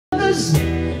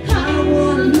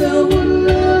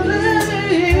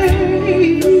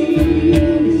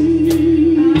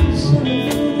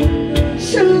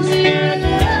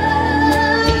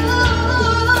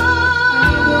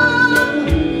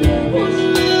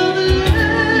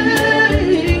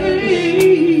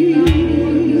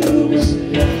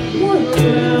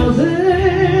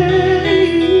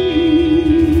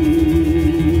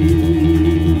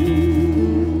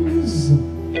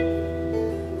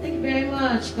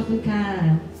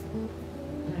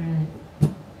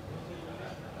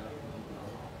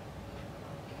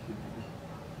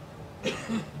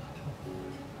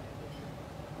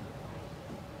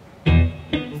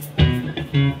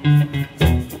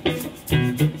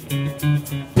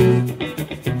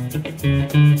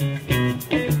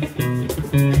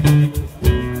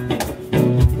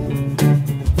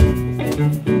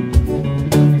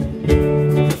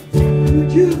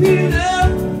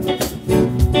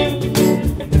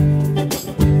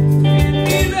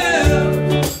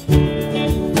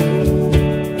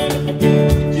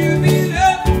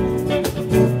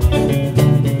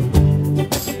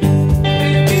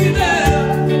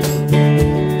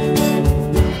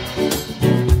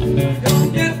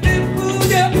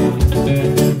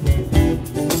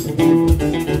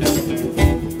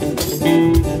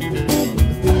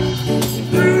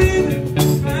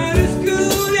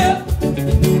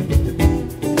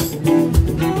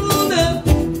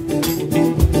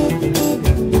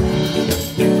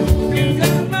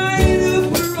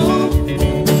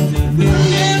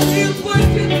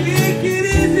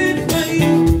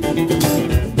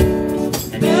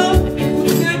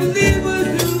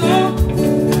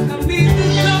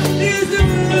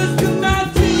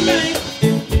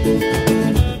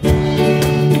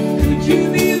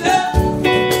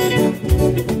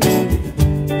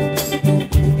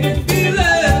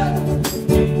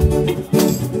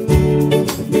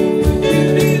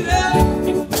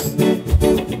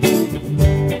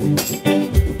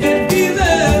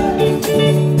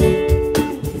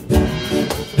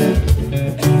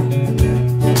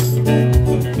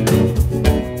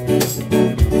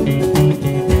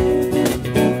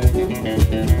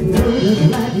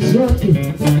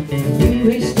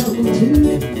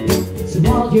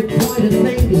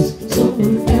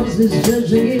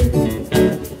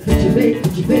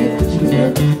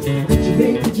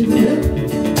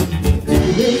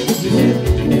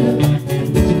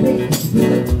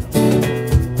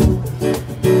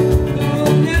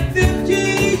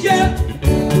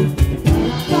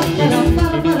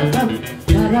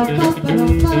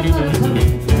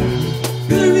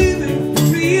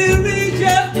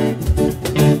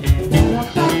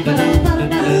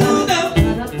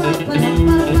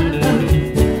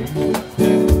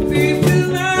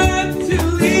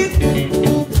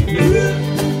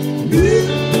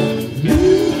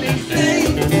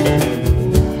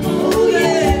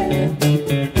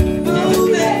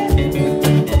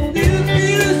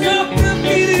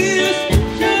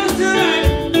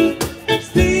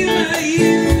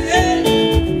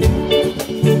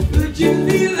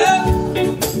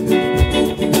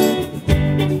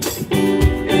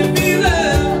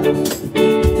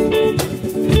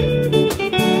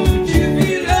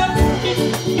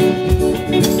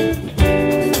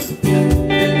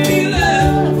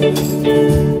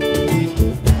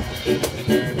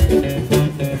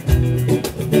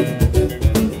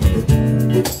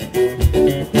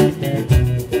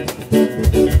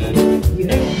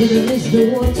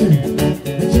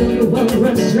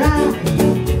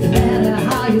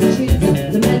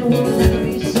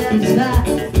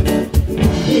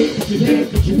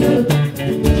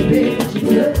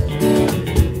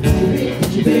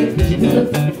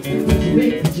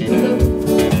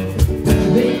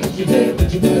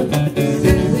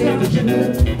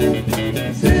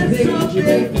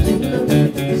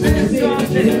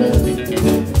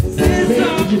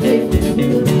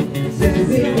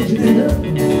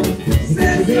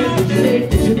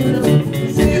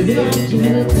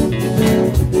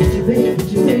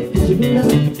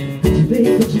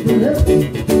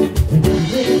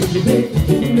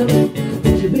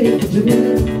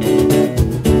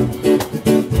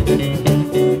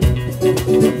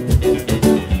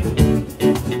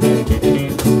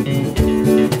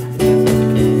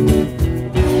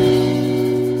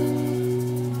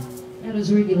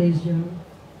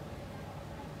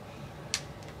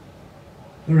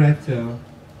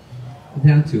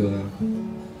Down to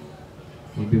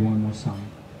maybe one more song.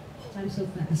 I'm so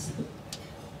fast.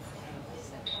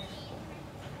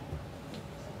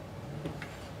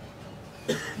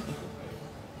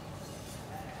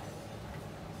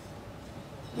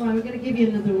 All right, we're gonna give you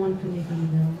another one for me from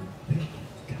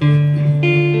the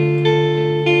middle.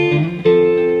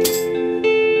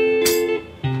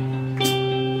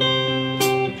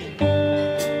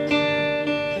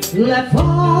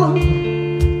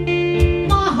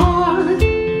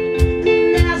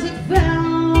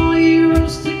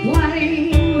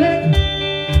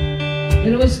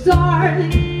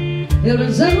 darling, it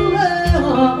was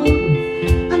over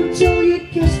until you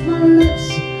kissed my lips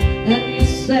and you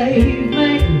saved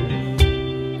me.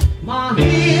 My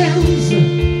hands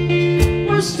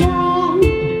were strong,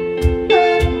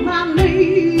 but my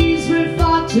knees were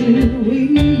far too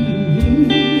weak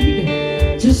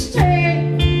to stay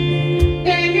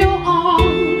in your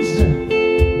arms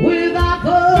without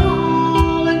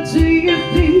falling to your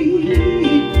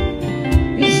feet.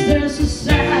 'Cause there's a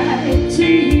side to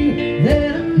you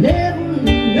that I never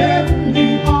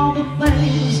knew. All the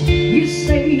things you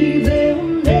say they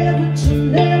were never true,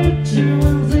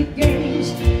 and the games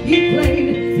you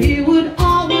played, you would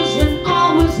always win,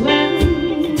 always win.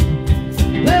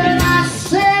 But I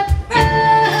said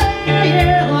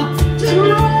farewell to the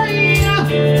rain.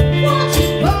 Watch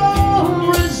it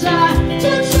pour as I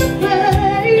touch your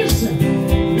face.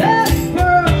 Let it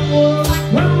burn, I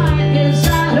cried as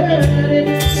I heard it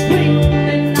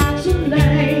screaming out your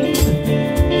name.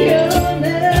 Your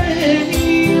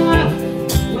name.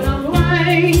 When I'm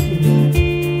lying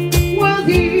with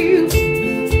you,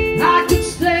 I could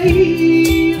stay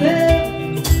there,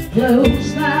 close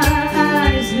my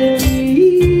eyes and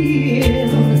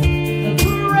live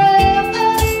forever.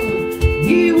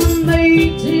 You and me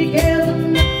together,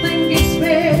 nothing gets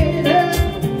better.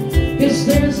 'Cause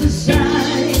there's a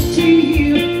side to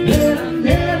you that I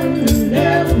never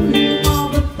knew. All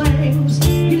the things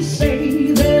you say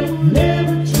they were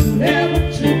never true,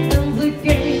 and the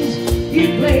games you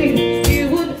played, you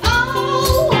would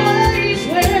always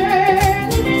win.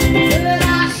 But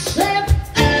I said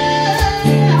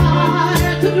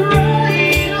to the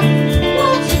rain,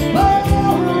 watch it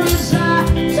pour as I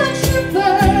touch your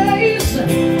face.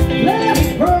 Let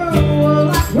it burn while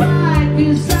I cried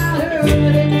 'cause I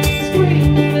heard it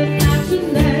screaming out your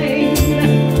name.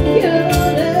 Your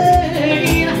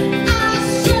name. I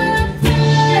said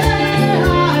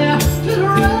to the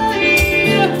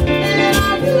rain, and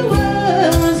I knew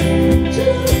was to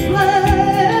the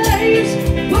place.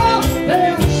 Well,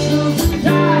 there was something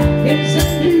dark as I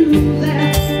knew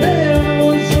that there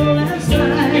was a last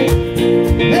night.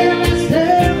 There was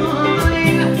there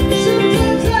mine.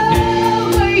 Sometimes I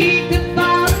wake up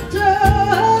by the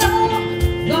door.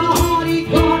 The heart he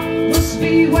got must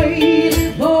be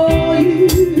waiting for you.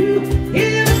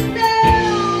 Even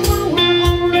now when we're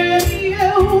already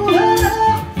over,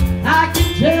 I can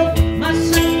tell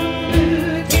myself I'm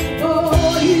looking for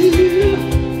you.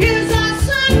 'Cause I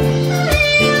said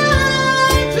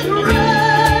to the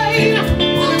rain,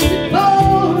 watch it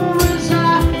pour as I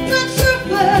touch your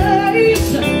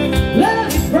face. Let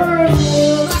it burn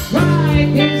while I cry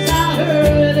 'cause I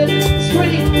heard it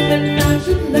screaming out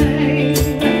your name.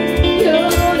 Your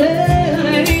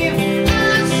name. I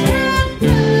said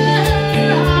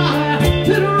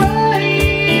to the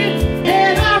rain,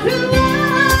 and I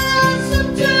realized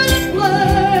some to the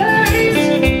place.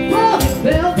 Oh, it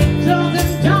felt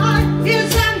something dark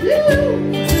as I knew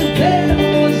that there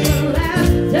was the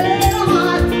last day of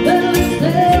my last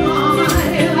day of mine.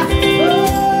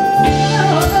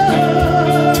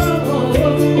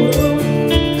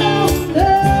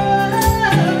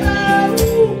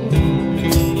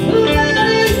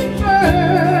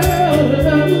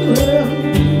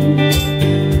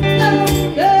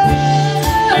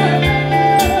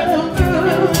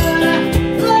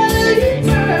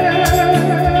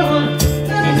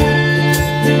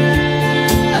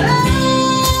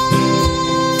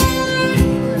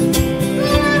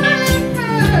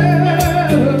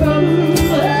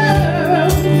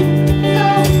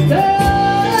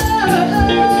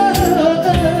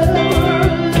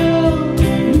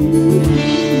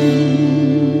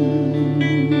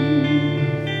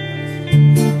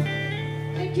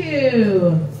 Thank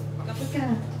you.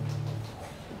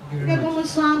 We got one more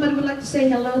song, but I would like to say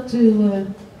hello to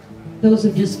those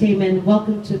who just came in.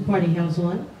 Welcome to Party House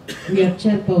 1. We have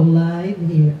Tiempo live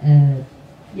here at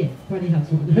Party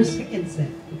House 1, our second set.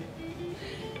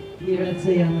 Here at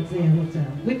Siam Hotel.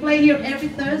 We play here every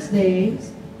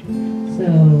Thursdays,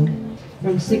 so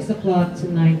from 6 o'clock to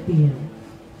 9 p.m.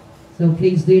 So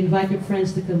please do invite your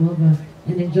friends to come over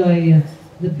and enjoy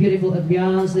the beautiful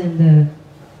ambiance and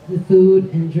the food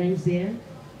and drinks here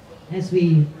as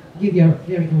we give you our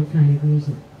very own kind of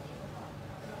music.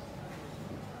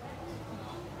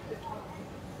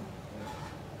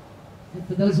 And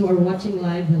for those who are watching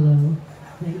live, hello.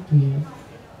 Thank you.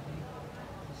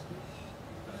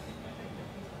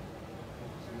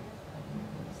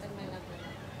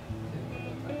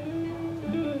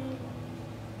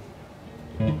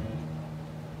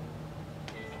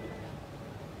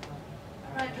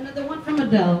 All right, another one from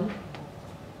Adele.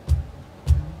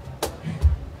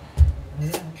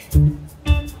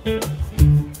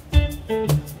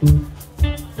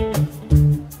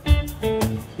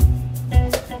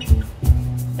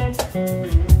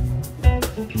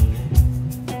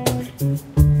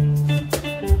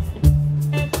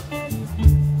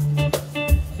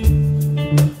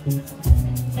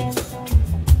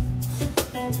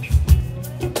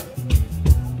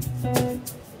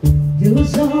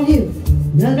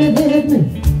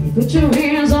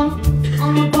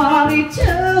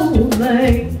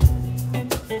 thing.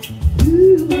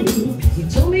 Ooh, you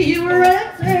told me you were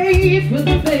ready for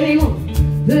the big one,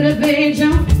 for the big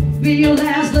jump, be your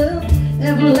last love,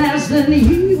 everlasting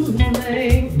you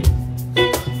name.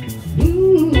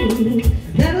 Ooh,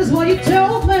 that is what you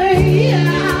told me.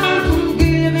 I'm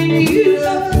giving you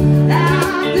up,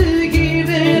 after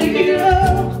giving you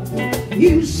up,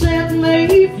 you set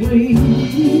me free.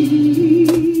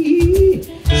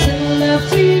 Send love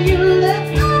to you, let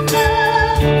me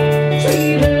love,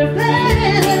 treat her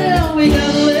better. We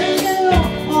gotta let go,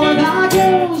 all of our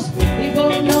girls, we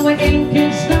both know it ain't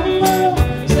kids no more.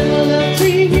 Send love to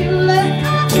you, let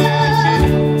me love,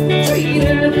 treat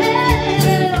her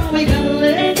better. We gotta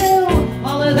let go,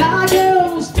 all of our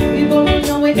girls, we both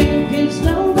know it ain't kids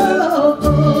no more.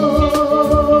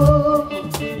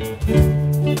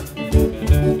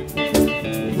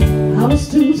 I was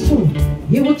too slow,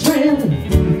 you were trailing,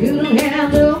 you couldn't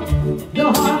handle the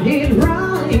hard hit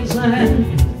rising.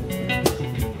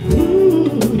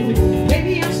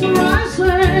 Baby, I'm so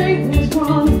rising, what's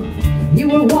wrong? You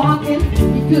were walking,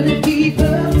 you couldn't keep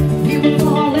up, you were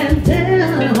falling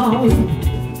down.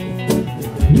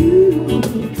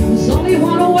 There's only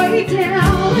one way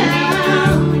down.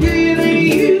 I'm giving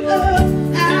you up,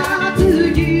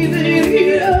 after giving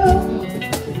you up,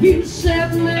 you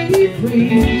set me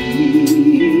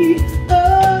free.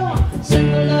 Oh,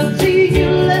 send love to you,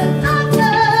 let my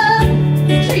love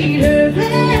treat her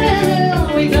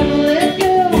better. We gotta let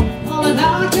go, all of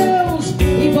our girls,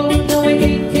 we both know we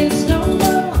ain't kids no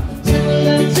more. Send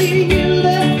love to you,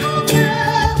 let my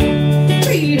love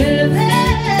treat her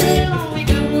better. We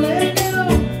gotta let go,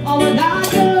 all of our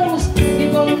girls, we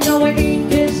both know we ain't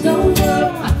kids no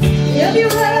more. If you're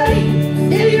ready,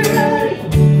 if you're ready,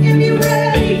 if you're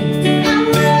ready,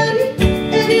 I'm ready.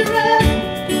 If you're ready,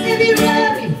 if you're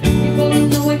ready, we both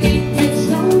know we ain't kids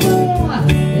no more.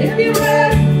 If you're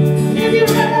ready, if you're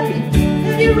ready,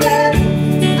 if you're ready,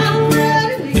 I'm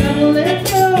ready. We gotta let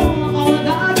go, all of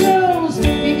our girls, we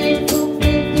ain't no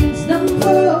kids no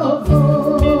more.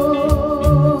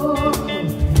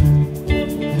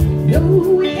 No,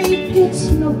 we ain't kids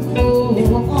no more.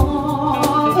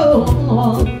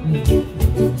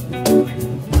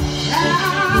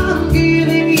 I'm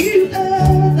giving you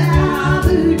up,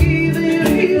 after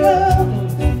giving you up,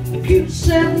 you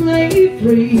set me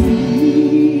free.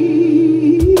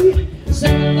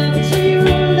 Send love to you,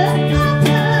 let my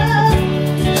love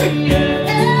treat her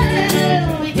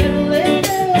better. We can let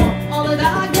go, all of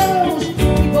our girls,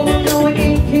 we both know we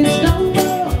ain't kids no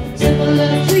more. Send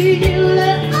love to you,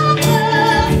 let my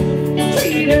love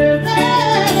treat her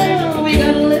better. We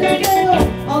gotta let go,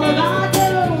 all of our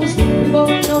girls, we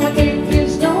both know we ain't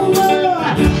kids no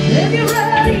more. If you're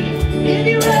ready, if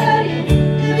you're ready,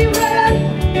 if you're ready,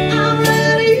 I'm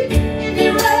ready. If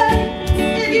you're ready,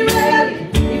 if you're ready,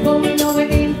 we both know we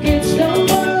ain't kids no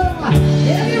more.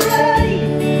 If you're ready,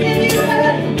 if you're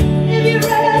ready, if you're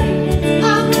ready,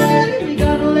 I'm ready. We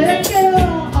gotta let go,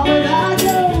 all of our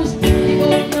girls, we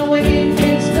both know we ain't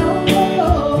kids no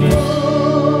more.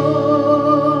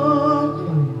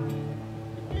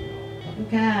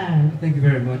 Okay. Thank you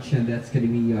very much, and that's gonna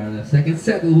be our second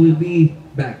set. We will be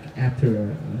back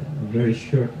after a very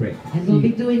short break. And we'll be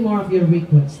doing more of your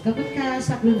requests. Kapag ka,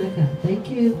 saklo na ka. Thank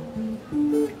you.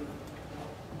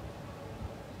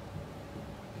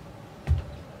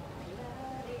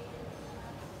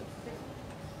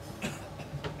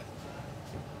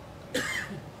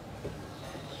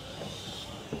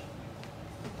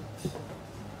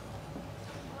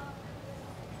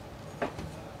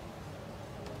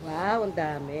 Wow, ang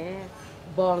dami.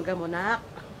 Bongga mo, nak.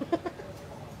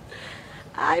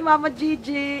 Hi, Mama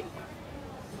Gigi.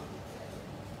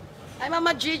 Hi,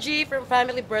 Mama Gigi from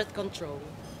Family Birth Control.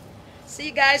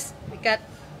 See you guys. We got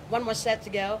one more set to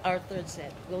go, our third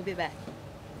set. We'll be back.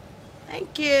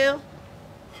 Thank you.